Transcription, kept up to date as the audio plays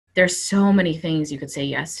there's so many things you could say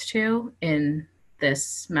yes to in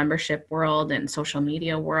this membership world and social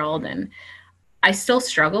media world. And I still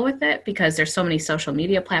struggle with it because there's so many social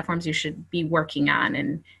media platforms you should be working on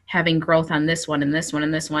and having growth on this one and this one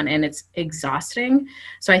and this one. And it's exhausting.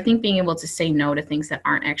 So I think being able to say no to things that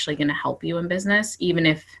aren't actually going to help you in business, even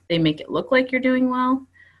if they make it look like you're doing well,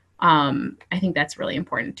 I think that's really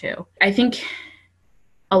important too. I think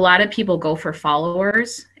a lot of people go for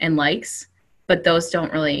followers and likes, but those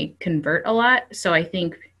don't really convert a lot. So I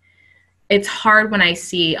think it's hard when I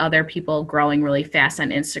see other people growing really fast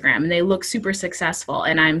on Instagram and they look super successful.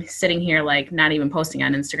 And I'm sitting here like not even posting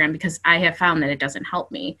on Instagram because I have found that it doesn't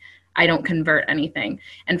help me. I don't convert anything,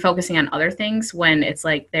 and focusing on other things when it's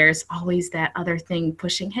like there's always that other thing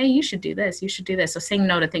pushing, hey, you should do this, you should do this. So saying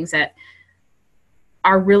no to things that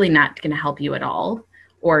are really not going to help you at all,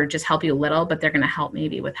 or just help you a little, but they're going to help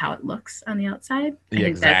maybe with how it looks on the outside. I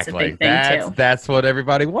think that's a big thing too. That's what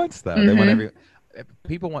everybody wants, though. They want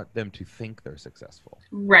people want them to think they're successful.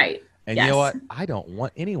 Right. And you know what? I don't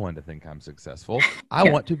want anyone to think I'm successful. I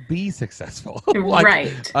want to be successful.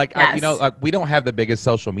 Right. We don't have the biggest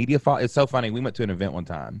social media It's so funny. We went to an event one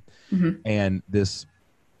time, and this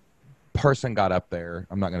person got up there.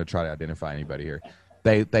 I'm not going to try to identify anybody here.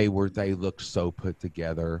 They looked so put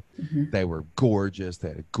together. They were gorgeous. They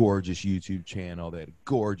had a gorgeous YouTube channel. They had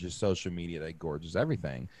gorgeous social media. They had gorgeous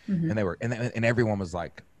everything. And they were, and everyone was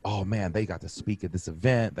like, oh man, they got to speak at this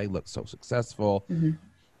event. They looked so successful.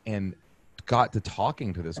 And got to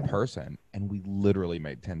talking to this person, and we literally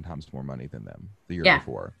made 10 times more money than them the year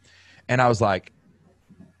before. And I was like,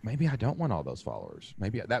 maybe I don't want all those followers.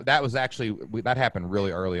 Maybe that was actually, that happened really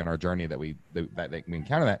early in our journey that we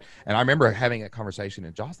encountered that. And I remember having a conversation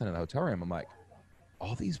in Jocelyn in the hotel room. I'm like,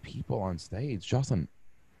 all these people on stage, Jocelyn,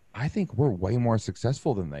 I think we're way more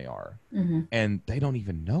successful than they are. And they don't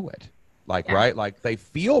even know it. Right? Like they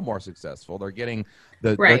feel more successful. They're getting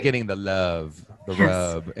they're getting the love, the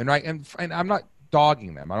rub. And and I'm not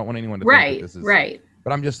dogging them. I don't want anyone to think that this is right.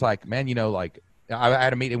 But I'm just like, man, I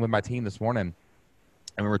had a meeting with my team this morning,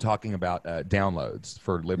 and we were talking about downloads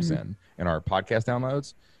for Libsyn and our podcast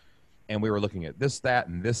downloads. And we were looking at this stat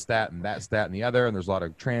and this stat and that stat and the other. And there's a lot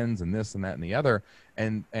of trends and this and that and the other.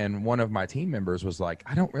 And one of my team members was like,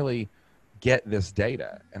 I don't really get this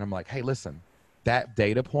data. And I'm like, hey, listen, that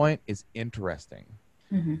data point is interesting,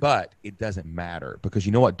 but it doesn't matter, because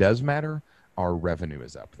you know what does matter? Our revenue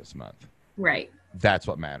is up this month. Right. That's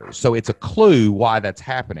what matters. So it's a clue why that's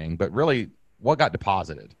happening, but really what got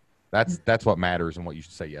deposited? That's what matters and what you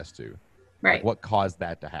should say yes to. Right. Like what caused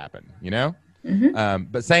that to happen,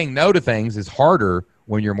 But saying no to things is harder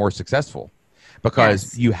when you're more successful,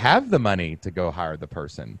 because you have the money to go hire the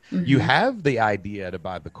person. You have the idea to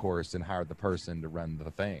buy the course and hire the person to run the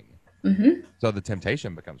thing. So the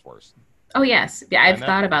temptation becomes worse. Oh, yes. Yeah, I've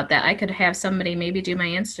thought about that. I could have somebody maybe do my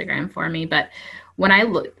Instagram for me. But when I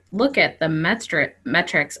look at the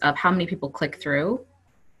metrics of how many people click through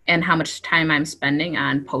and how much time I'm spending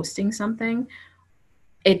on posting something,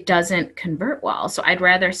 it doesn't convert well. So I'd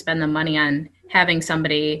rather spend the money on having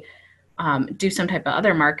somebody do some type of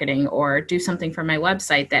other marketing or do something for my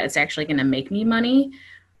website that is actually going to make me money,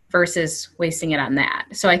 versus wasting it on that.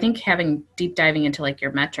 So I think deep diving into like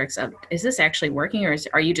your metrics of, is this actually working, or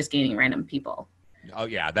are you just gaining random people? Oh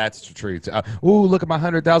yeah, that's true. Look at my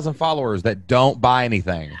 100,000 followers that don't buy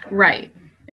anything. Right.